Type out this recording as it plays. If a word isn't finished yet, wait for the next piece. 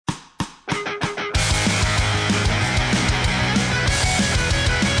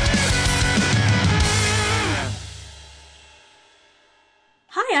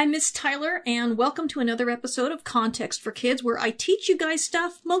I'm Miss Tyler, and welcome to another episode of Context for Kids, where I teach you guys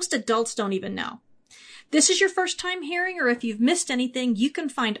stuff most adults don't even know. This is your first time hearing, or if you've missed anything, you can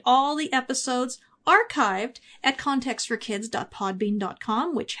find all the episodes archived at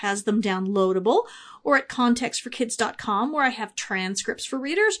contextforkids.podbean.com, which has them downloadable, or at contextforkids.com, where I have transcripts for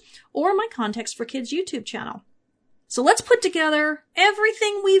readers, or my Context for Kids YouTube channel. So let's put together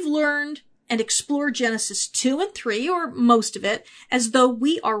everything we've learned and explore Genesis 2 and 3, or most of it, as though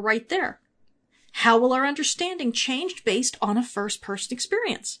we are right there. How will our understanding change based on a first-person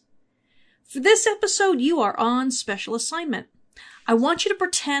experience? For this episode, you are on special assignment. I want you to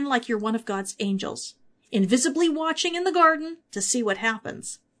pretend like you're one of God's angels, invisibly watching in the garden to see what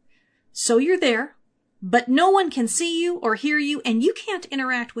happens. So you're there, but no one can see you or hear you, and you can't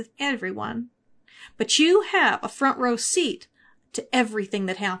interact with everyone. But you have a front row seat to everything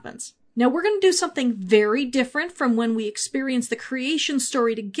that happens. Now, we're going to do something very different from when we experience the creation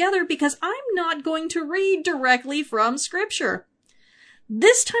story together, because I'm not going to read directly from Scripture.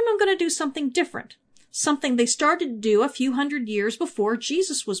 This time I'm going to do something different, something they started to do a few hundred years before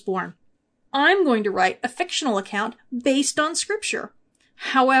Jesus was born. I'm going to write a fictional account based on Scripture.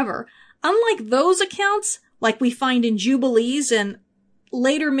 However, unlike those accounts, like we find in Jubilees and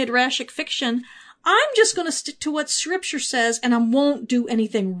later Midrashic fiction, I'm just going to stick to what Scripture says, and I won't do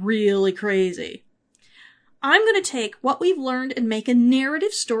anything really crazy. I'm going to take what we've learned and make a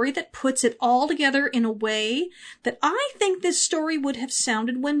narrative story that puts it all together in a way that I think this story would have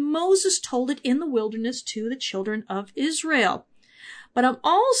sounded when Moses told it in the wilderness to the children of Israel. But I'm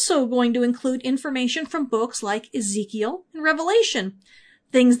also going to include information from books like Ezekiel and Revelation,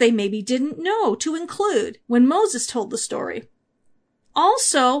 things they maybe didn't know to include when Moses told the story.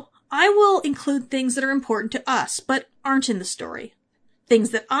 Also, I will include things that are important to us, but aren't in the story. Things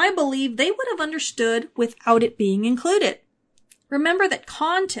that I believe they would have understood without it being included. Remember that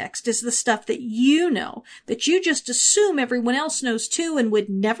context is the stuff that you know, that you just assume everyone else knows too and would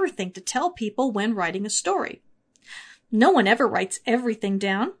never think to tell people when writing a story. No one ever writes everything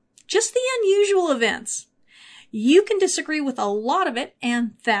down, just the unusual events. You can disagree with a lot of it,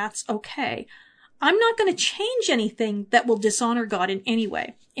 and that's okay. I'm not going to change anything that will dishonor God in any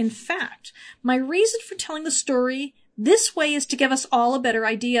way. In fact, my reason for telling the story this way is to give us all a better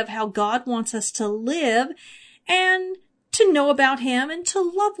idea of how God wants us to live and to know about Him and to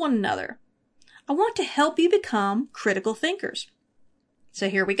love one another. I want to help you become critical thinkers. So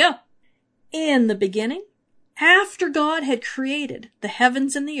here we go. In the beginning, after God had created the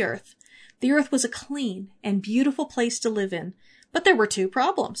heavens and the earth was a clean and beautiful place to live in, but there were two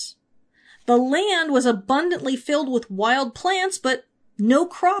problems. The land was abundantly filled with wild plants, but no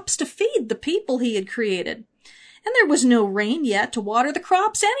crops to feed the people He had created. And there was no rain yet to water the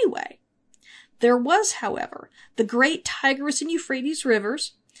crops anyway. There was, however, the great Tigris and Euphrates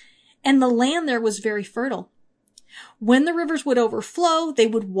rivers, and the land there was very fertile. When the rivers would overflow, they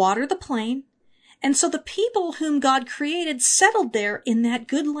would water the plain, and so the people whom God created settled there in that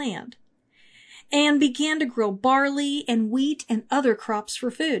good land, and began to grow barley and wheat and other crops for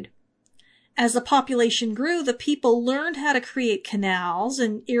food. As the population grew, the people learned how to create canals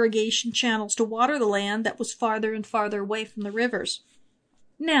and irrigation channels to water the land that was farther and farther away from the rivers.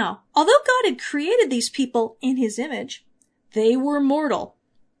 Now, although God had created these people in His image, they were mortal.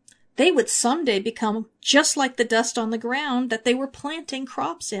 They would someday become just like the dust on the ground that they were planting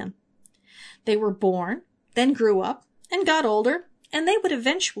crops in. They were born, then grew up, and got older, and they would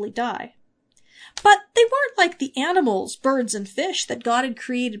eventually die. But they weren't like the animals, birds, and fish that God had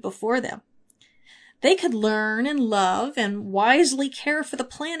created before them. They could learn and love and wisely care for the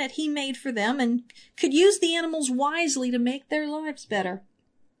planet He made for them, and could use the animals wisely to make their lives better.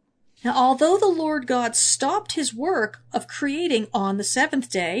 Now, although the Lord God stopped His work of creating on the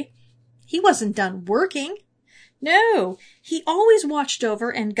seventh day, He wasn't done working. No, He always watched over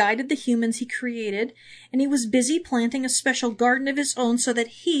and guided the humans He created, and He was busy planting a special garden of His own so that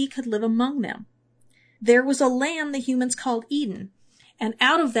He could live among them. There was a land the humans called Eden, and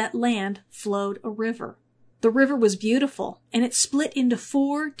out of that land flowed a river. The river was beautiful, and it split into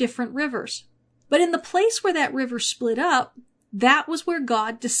 4 different rivers. But in the place where that river split up, that was where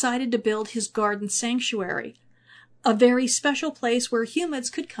God decided to build His garden sanctuary, a very special place where humans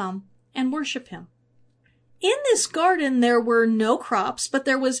could come and worship Him. In this garden there were no crops, but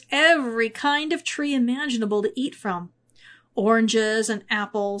there was every kind of tree imaginable to eat from. Oranges and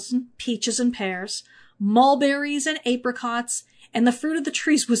apples and peaches and pears, mulberries and apricots, and the fruit of the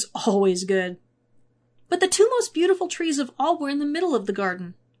trees was always good. But the 2 most beautiful trees of all were in the middle of the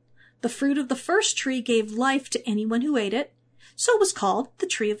garden. The fruit of the first tree gave life to anyone who ate it, so it was called the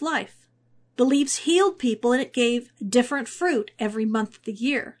tree of life. The leaves healed people, and it gave different fruit every month of the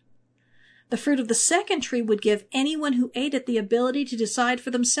year. The fruit of the second tree would give anyone who ate it the ability to decide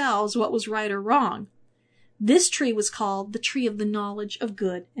for themselves what was right or wrong. This tree was called the tree of the knowledge of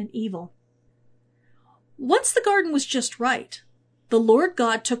good and evil. Once the garden was just right, the Lord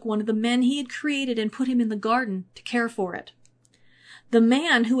God took one of the men he had created and put him in the garden to care for it. The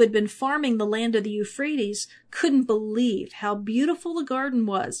man who had been farming the land of the Euphrates couldn't believe how beautiful the garden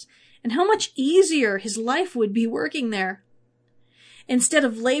was and how much easier his life would be working there. Instead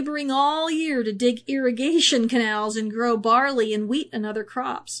of laboring all year to dig irrigation canals and grow barley and wheat and other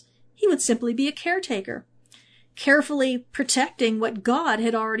crops, he would simply be a caretaker, carefully protecting what God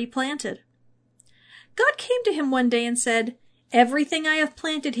had already planted. God came to him one day and said, "Everything I have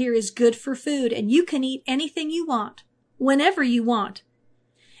planted here is good for food, and you can eat anything you want, whenever you want.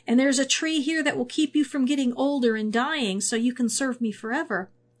 And there's a tree here that will keep you from getting older and dying so you can serve me forever.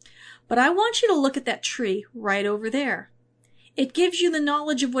 But I want you to look at that tree right over there. It gives you the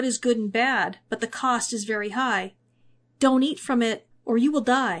knowledge of what is good and bad, but the cost is very high. Don't eat from it, or you will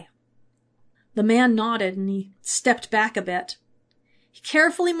die." The man nodded, and he stepped back a bit. He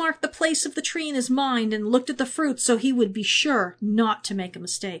carefully marked the place of the tree in his mind and looked at the fruit so he would be sure not to make a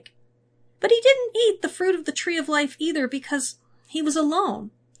mistake. But he didn't eat the fruit of the tree of life either, because he was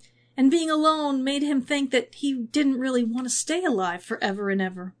alone. And being alone made him think that he didn't really want to stay alive forever and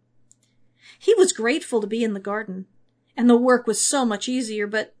ever. He was grateful to be in the garden, and the work was so much easier,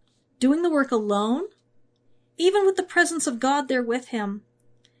 but doing the work alone, even with the presence of God there with him,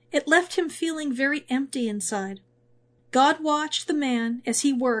 it left him feeling very empty inside. God watched the man as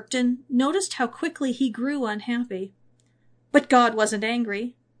he worked and noticed how quickly he grew unhappy. But God wasn't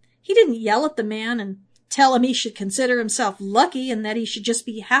angry. He didn't yell at the man and tell him he should consider himself lucky and that he should just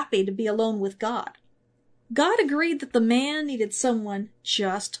be happy to be alone with God. God agreed that the man needed someone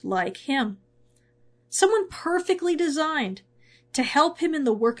just like him. Someone perfectly designed to help him in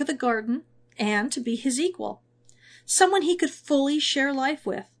the work of the garden and to be his equal. Someone he could fully share life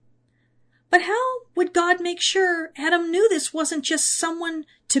with. But how would God make sure Adam knew this wasn't just someone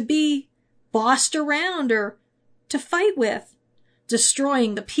to be bossed around or to fight with,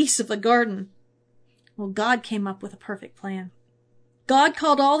 destroying the peace of the garden? Well, God came up with a perfect plan. God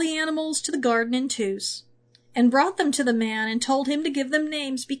called all the animals to the garden in twos and brought them to the man and told him to give them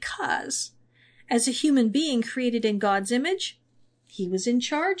names because, as a human being created in God's image, he was in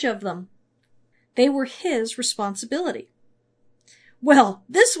charge of them. They were his responsibility. Well,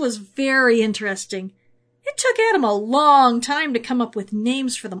 this was very interesting. It took Adam a long time to come up with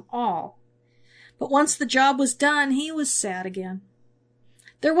names for them all. But once the job was done, he was sad again.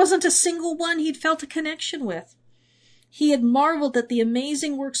 There wasn't a single one he'd felt a connection with. He had marveled at the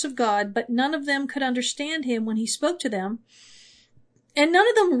amazing works of God, but none of them could understand him when he spoke to them, and none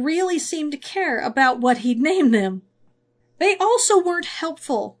of them really seemed to care about what he'd named them. They also weren't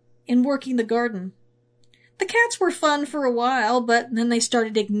helpful in working the garden. The cats were fun for a while, but then they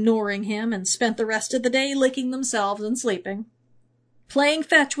started ignoring him and spent the rest of the day licking themselves and sleeping. Playing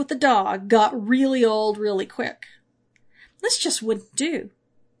fetch with the dog got really old really quick. This just wouldn't do.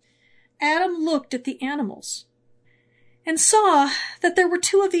 Adam looked at the animals and saw that there were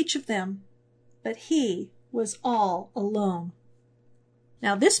two of each of them, but he was all alone.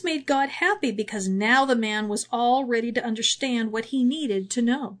 Now this made God happy because now the man was all ready to understand what he needed to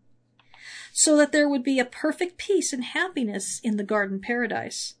know, so that there would be a perfect peace and happiness in the garden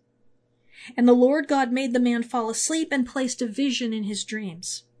paradise. And the Lord God made the man fall asleep and placed a vision in his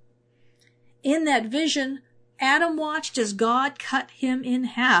dreams. In that vision, Adam watched as God cut him in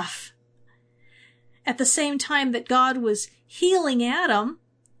half. At the same time that God was healing Adam,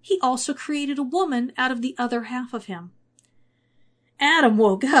 he also created a woman out of the other half of him. Adam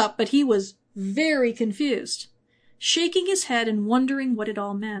woke up, but he was very confused, shaking his head and wondering what it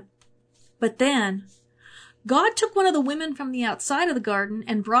all meant. But then, God took one of the women from the outside of the garden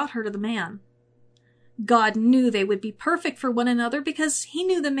and brought her to the man. God knew they would be perfect for one another because he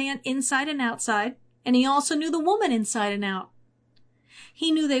knew the man inside and outside, and he also knew the woman inside and out.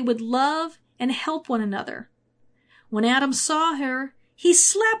 He knew they would love and help one another. When Adam saw her, he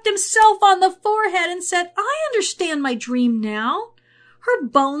slapped himself on the forehead and said, "I understand my dream now. Her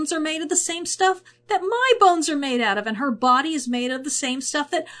bones are made of the same stuff that my bones are made out of, and her body is made of the same stuff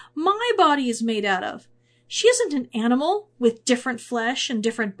that my body is made out of. She isn't an animal with different flesh and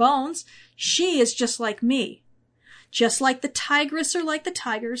different bones. She is just like me. Just like the tigress are like the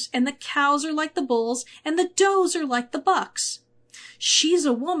tigers, and the cows are like the bulls, and the does are like the bucks. She's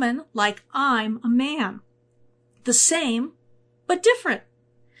a woman like I'm a man. The same, but different.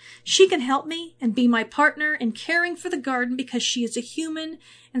 She can help me and be my partner in caring for the garden because she is a human,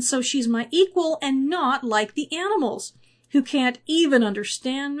 and so she's my equal and not like the animals, who can't even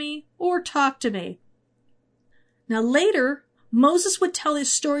understand me or talk to me. Now later, Moses would tell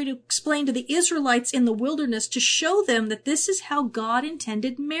his story to explain to the Israelites in the wilderness to show them that this is how God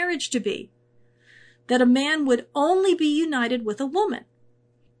intended marriage to be. That a man would only be united with a woman.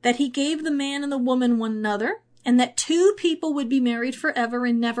 That he gave the man and the woman one another, and that two people would be married forever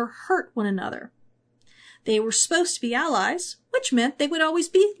and never hurt one another. They were supposed to be allies, which meant they would always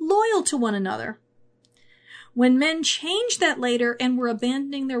be loyal to one another. When men changed that later and were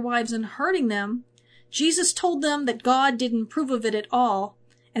abandoning their wives and hurting them, Jesus told them that God didn't approve of it at all,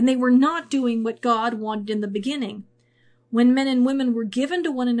 and they were not doing what God wanted in the beginning, when men and women were given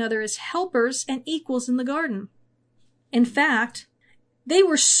to one another as helpers and equals in the garden. In fact, they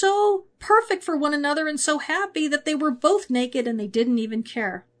were so perfect for one another and so happy that they were both naked and they didn't even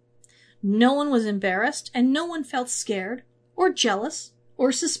care. No one was embarrassed, and no one felt scared or jealous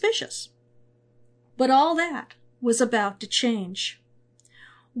or suspicious. But all that was about to change.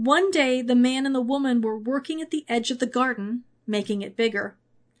 One day, the man and the woman were working at the edge of the garden, making it bigger.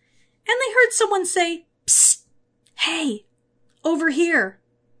 And they heard someone say, "Psst! Hey! Over here!"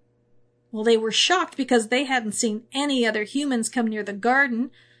 Well, they were shocked because they hadn't seen any other humans come near the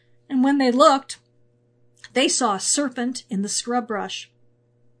garden, and when they looked, they saw a serpent in the scrub brush.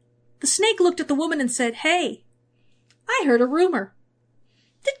 The snake looked at the woman and said, "Hey, I heard a rumor.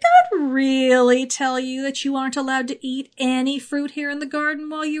 Did God really tell you that you aren't allowed to eat any fruit here in the garden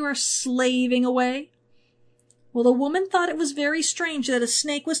while you are slaving away?" Well, the woman thought it was very strange that a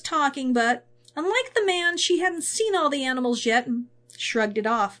snake was talking, but unlike the man, she hadn't seen all the animals yet and shrugged it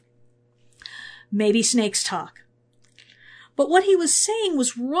off. Maybe snakes talk. But what he was saying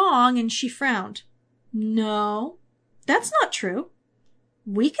was wrong, and she frowned. No, that's not true.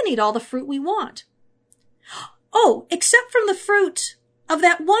 We can eat all the fruit we want. Oh, except from the fruit of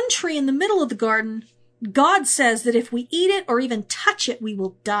that one tree in the middle of the garden. God says that if we eat it or even touch it, we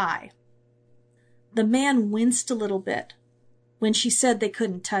will die. The man winced a little bit when she said they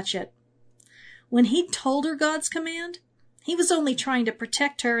couldn't touch it. When he'd told her God's command, he was only trying to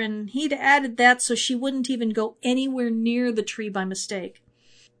protect her, and he'd added that so she wouldn't even go anywhere near the tree by mistake.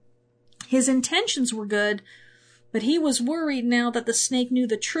 His intentions were good, but he was worried now that the snake knew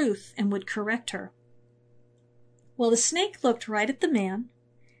the truth and would correct her. Well, the snake looked right at the man,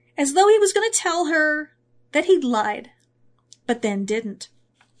 as though he was going to tell her that he'd lied, but then didn't.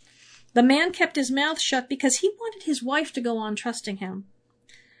 The man kept his mouth shut because he wanted his wife to go on trusting him.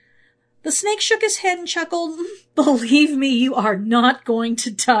 The snake shook his head and chuckled, "Believe me, you are not going to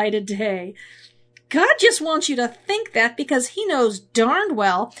die today. God just wants you to think that because he knows darned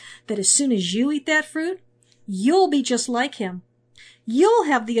well that as soon as you eat that fruit, you'll be just like him. You'll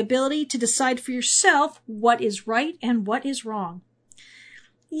have the ability to decide for yourself what is right and what is wrong.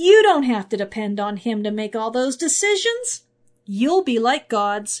 You don't have to depend on him to make all those decisions. You'll be like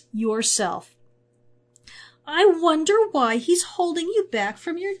God's yourself. I wonder why he's holding you back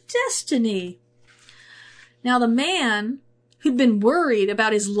from your destiny." Now the man, who'd been worried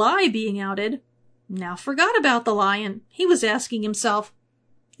about his lie being outed, now forgot about the lie, and he was asking himself,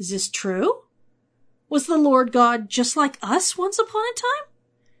 is this true? Was the Lord God just like us once upon a time?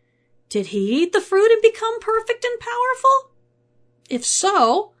 Did he eat the fruit and become perfect and powerful? If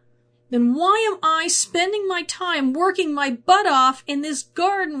so, then why am I spending my time working my butt off in this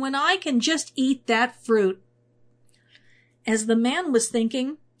garden when I can just eat that fruit? As the man was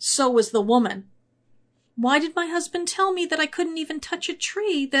thinking, so was the woman. Why did my husband tell me that I couldn't even touch a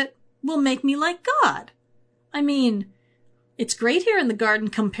tree that will make me like God? I mean, it's great here in the garden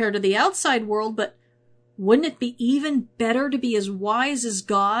compared to the outside world, but wouldn't it be even better to be as wise as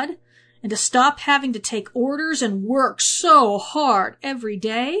God and to stop having to take orders and work so hard every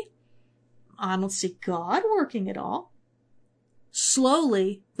day? I don't see God working at all.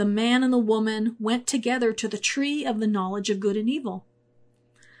 Slowly, the man and the woman went together to the tree of the knowledge of good and evil.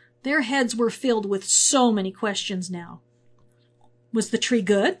 Their heads were filled with so many questions now. Was the tree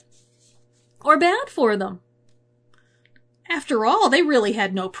good or bad for them? After all, they really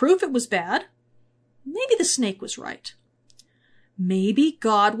had no proof it was bad. Maybe the snake was right. Maybe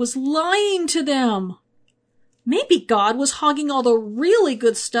God was lying to them. Maybe God was hogging all the really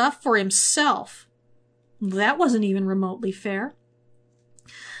good stuff for himself. That wasn't even remotely fair.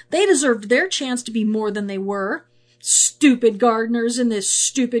 They deserved their chance to be more than they were. Stupid gardeners in this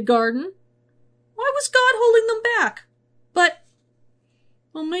stupid garden. Why was God holding them back?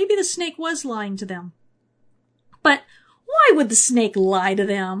 Well, maybe the snake was lying to them. But why would the snake lie to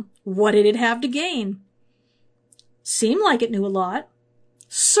them? What did it have to gain? Seemed like it knew a lot.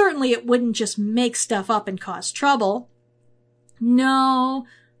 Certainly it wouldn't just make stuff up and cause trouble. No,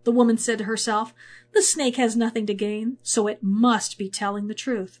 the woman said to herself, the snake has nothing to gain, so it must be telling the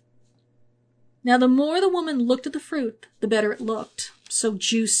truth. Now the more the woman looked at the fruit, the better it looked, so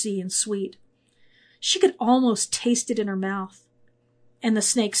juicy and sweet. She could almost taste it in her mouth. And the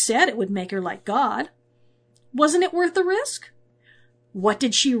snake said it would make her like God. Wasn't it worth the risk? What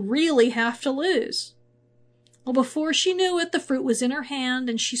did she really have to lose? Well, before she knew it, the fruit was in her hand,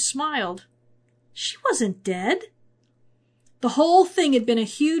 and she smiled. She wasn't dead. The whole thing had been a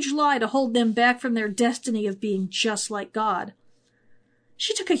huge lie to hold them back from their destiny of being just like God.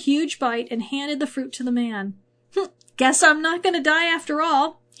 She took a huge bite and handed the fruit to the man. Guess I'm not going to die after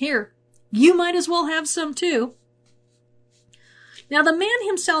all. Here, you might as well have some too. Now the man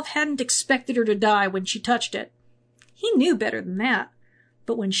himself hadn't expected her to die when she touched it. He knew better than that.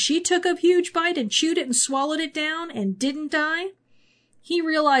 But when she took a huge bite and chewed it and swallowed it down and didn't die, he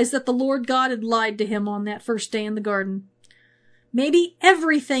realized that the Lord God had lied to him on that first day in the garden. Maybe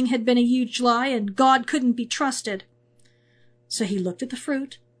everything had been a huge lie and God couldn't be trusted. So he looked at the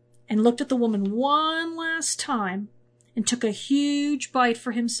fruit and looked at the woman one last time and took a huge bite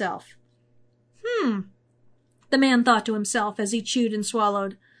for himself. The man thought to himself as he chewed and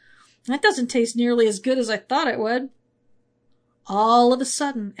swallowed. That doesn't taste nearly as good as I thought it would. All of a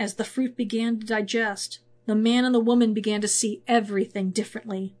sudden, as the fruit began to digest, the man and the woman began to see everything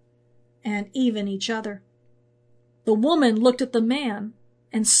differently, and even each other. The woman looked at the man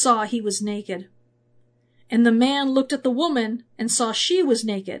and saw he was naked. And the man looked at the woman and saw she was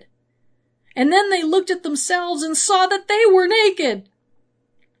naked. And then they looked at themselves and saw that they were naked.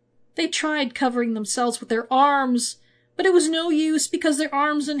 They tried covering themselves with their arms, but it was no use because their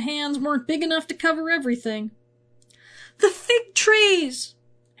arms and hands weren't big enough to cover everything. The fig trees!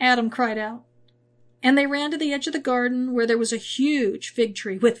 Adam cried out. And they ran to the edge of the garden where there was a huge fig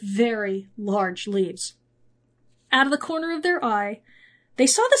tree with very large leaves. Out of the corner of their eye, they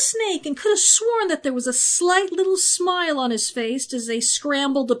saw the snake and could have sworn that there was a slight little smile on his face as they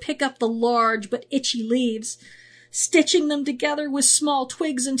scrambled to pick up the large but itchy leaves, stitching them together with small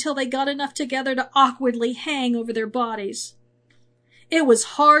twigs until they got enough together to awkwardly hang over their bodies. It was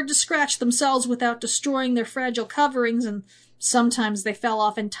hard to scratch themselves without destroying their fragile coverings, and sometimes they fell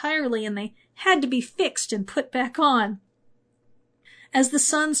off entirely and they had to be fixed and put back on. As the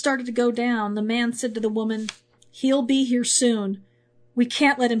sun started to go down, the man said to the woman, "He'll be here soon. We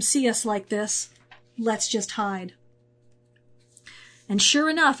can't let him see us like this. Let's just hide." And sure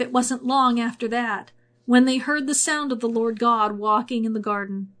enough, it wasn't long after that when they heard the sound of the Lord God walking in the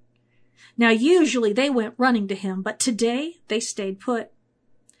garden. Now usually they went running to him, but today they stayed put.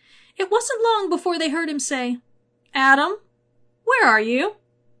 It wasn't long before they heard him say, "Adam, where are you?"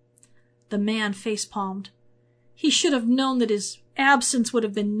 The man face-palmed. He should have known that his absence would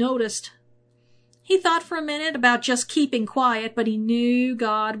have been noticed. He thought for a minute about just keeping quiet, but he knew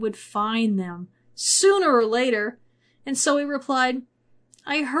God would find them sooner or later, and so he replied,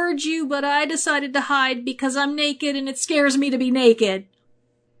 "I heard you, but I decided to hide because I'm naked and it scares me to be naked."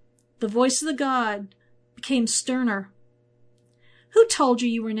 The voice of the God became sterner. "Who told you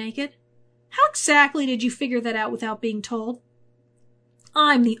you were naked? How exactly did you figure that out without being told?"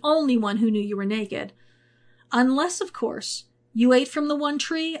 "I'm the only one who knew you were naked. Unless, of course, you ate from the one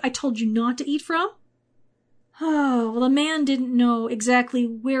tree I told you not to eat from?" Oh, well, the man didn't know exactly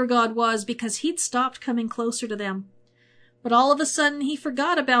where God was because he'd stopped coming closer to them. But all of a sudden he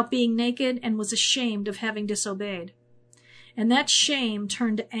forgot about being naked and was ashamed of having disobeyed. And that shame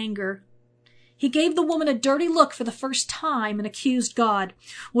turned to anger. He gave the woman a dirty look for the first time and accused God.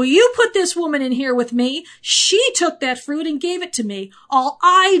 "Well, you put this woman in here with me. She took that fruit and gave it to me. All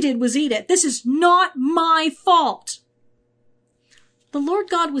I did was eat it. This is not my fault." The Lord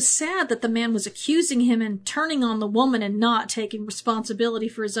God was sad that the man was accusing him and turning on the woman and not taking responsibility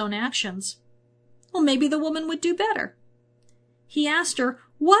for his own actions. Well, maybe the woman would do better. He asked her,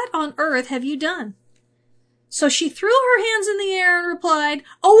 "What on earth have you done?" So she threw her hands in the air and replied,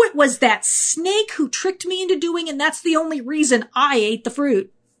 "Oh, it was that snake who tricked me into doing, and that's the only reason I ate the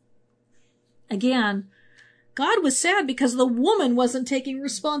fruit." Again, God was sad because the woman wasn't taking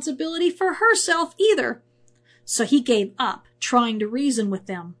responsibility for herself either. So he gave up trying to reason with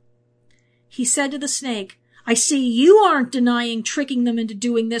them. He said to the snake, "I see you aren't denying tricking them into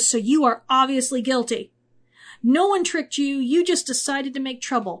doing this, so you are obviously guilty. No one tricked you, you just decided to make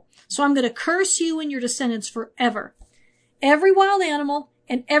trouble. So I'm going to curse you and your descendants forever. Every wild animal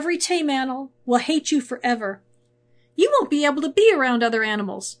and every tame animal will hate you forever. You won't be able to be around other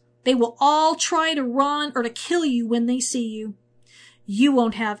animals. They will all try to run or to kill you when they see you. You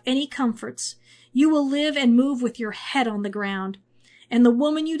won't have any comforts. You will live and move with your head on the ground. And the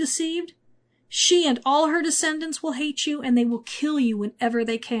woman you deceived, she and all her descendants will hate you, and they will kill you whenever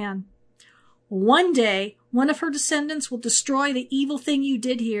they can. One day, one of her descendants will destroy the evil thing you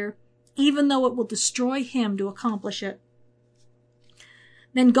did here, even though it will destroy him to accomplish it."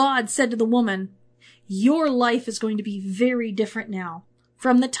 Then God said to the woman, "Your life is going to be very different now.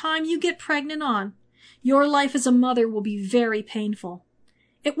 From the time you get pregnant on, your life as a mother will be very painful.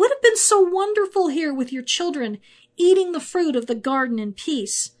 It would have been so wonderful here with your children, eating the fruit of the garden in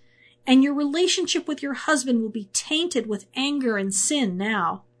peace, and your relationship with your husband will be tainted with anger and sin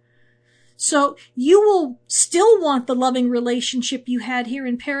now. So you will still want the loving relationship you had here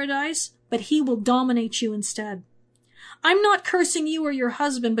in paradise, but he will dominate you instead. I'm not cursing you or your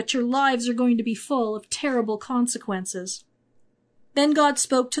husband, but your lives are going to be full of terrible consequences." Then God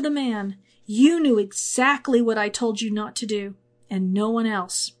spoke to the man, "You knew exactly what I told you not to do, and no one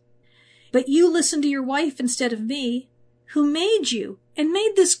else. But you listened to your wife instead of me, who made you and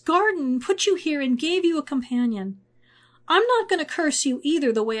made this garden and put you here and gave you a companion. I'm not going to curse you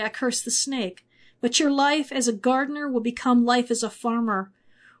either the way I cursed the snake, but your life as a gardener will become life as a farmer,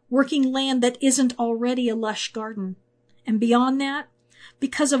 working land that isn't already a lush garden. And beyond that,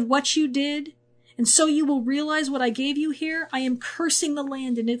 because of what you did, and so you will realize what I gave you here, I am cursing the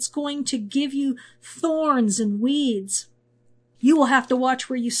land, and it's going to give you thorns and weeds. You will have to watch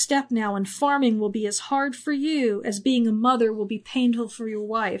where you step now, and farming will be as hard for you as being a mother will be painful for your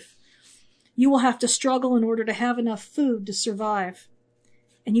wife. You will have to struggle in order to have enough food to survive.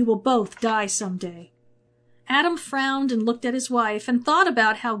 And you will both die someday." Adam frowned and looked at his wife and thought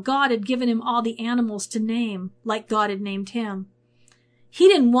about how God had given him all the animals to name, like God had named him. He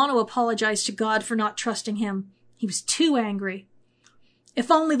didn't want to apologize to God for not trusting him. He was too angry.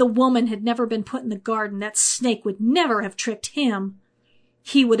 If only the woman had never been put in the garden, that snake would never have tricked him.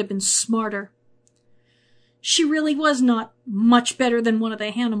 He would have been smarter. She really was not much better than one of the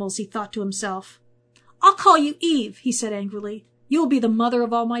animals, he thought to himself. "I'll call you Eve," he said angrily. "You will be the mother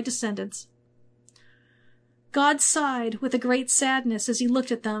of all my descendants." God sighed with a great sadness as he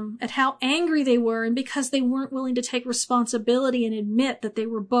looked at them, at how angry they were, and because they weren't willing to take responsibility and admit that they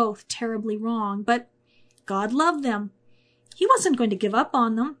were both terribly wrong. But God loved them. He wasn't going to give up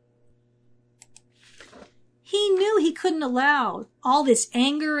on them. He knew he couldn't allow all this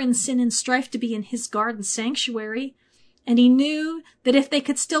anger and sin and strife to be in his garden sanctuary, and he knew that if they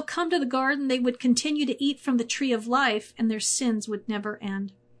could still come to the garden, they would continue to eat from the tree of life, and their sins would never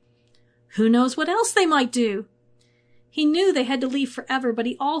end. Who knows what else they might do? He knew they had to leave forever, but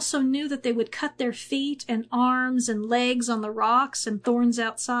he also knew that they would cut their feet and arms and legs on the rocks and thorns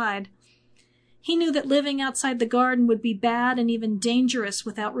outside. He knew that living outside the garden would be bad and even dangerous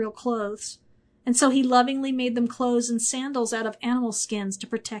without real clothes, and so he lovingly made them clothes and sandals out of animal skins to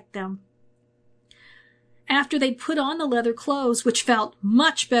protect them. After they'd put on the leather clothes, which felt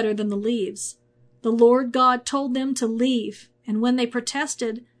much better than the leaves, the Lord God told them to leave, and when they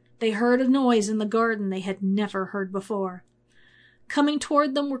protested, they heard a noise in the garden they had never heard before. Coming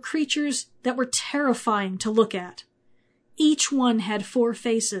toward them were creatures that were terrifying to look at. Each one had 4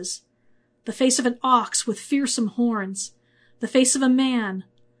 faces: the face of an ox with fearsome horns, the face of a man,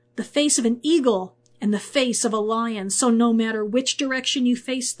 the face of an eagle, and the face of a lion, so no matter which direction you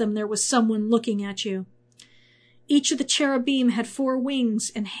faced them, there was someone looking at you. Each of the cherubim had 4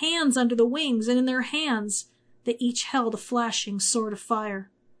 wings and hands under the wings, and in their hands they each held a flashing sword of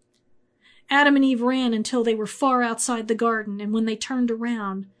fire. Adam and Eve ran until they were far outside the garden, and when they turned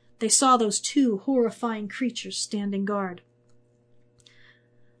around, they saw those 2 horrifying creatures standing guard.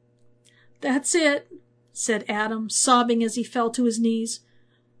 "That's it," said Adam, sobbing as he fell to his knees.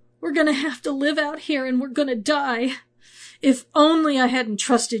 "We're going to have to live out here, and we're going to die. If only I hadn't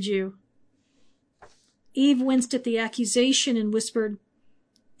trusted you." Eve winced at the accusation and whispered,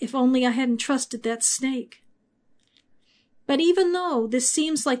 "If only I hadn't trusted that snake." But even though this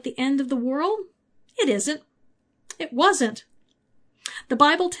seems like the end of the world, it isn't. It wasn't. The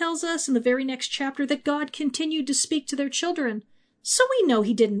Bible tells us in the very next chapter that God continued to speak to their children, so we know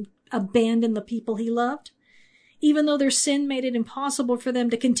he didn't abandon the people he loved, even though their sin made it impossible for them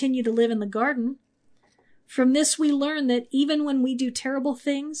to continue to live in the garden. From this we learn that even when we do terrible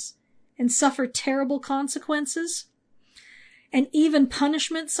things and suffer terrible consequences, and even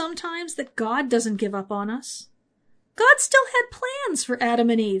punishment sometimes, that God doesn't give up on us. God still had plans for Adam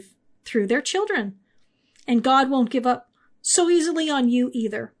and Eve through their children, and God won't give up so easily on you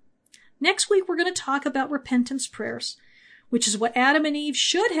either. Next week we're going to talk about repentance prayers, which is what Adam and Eve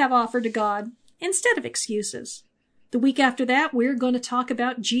should have offered to God instead of excuses. The week after that, we're going to talk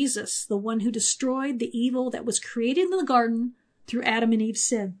about Jesus, the one who destroyed the evil that was created in the garden through Adam and Eve's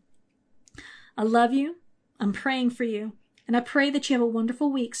sin. I love you. I'm praying for you. And I pray that you have a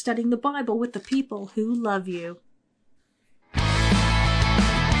wonderful week studying the Bible with the people who love you.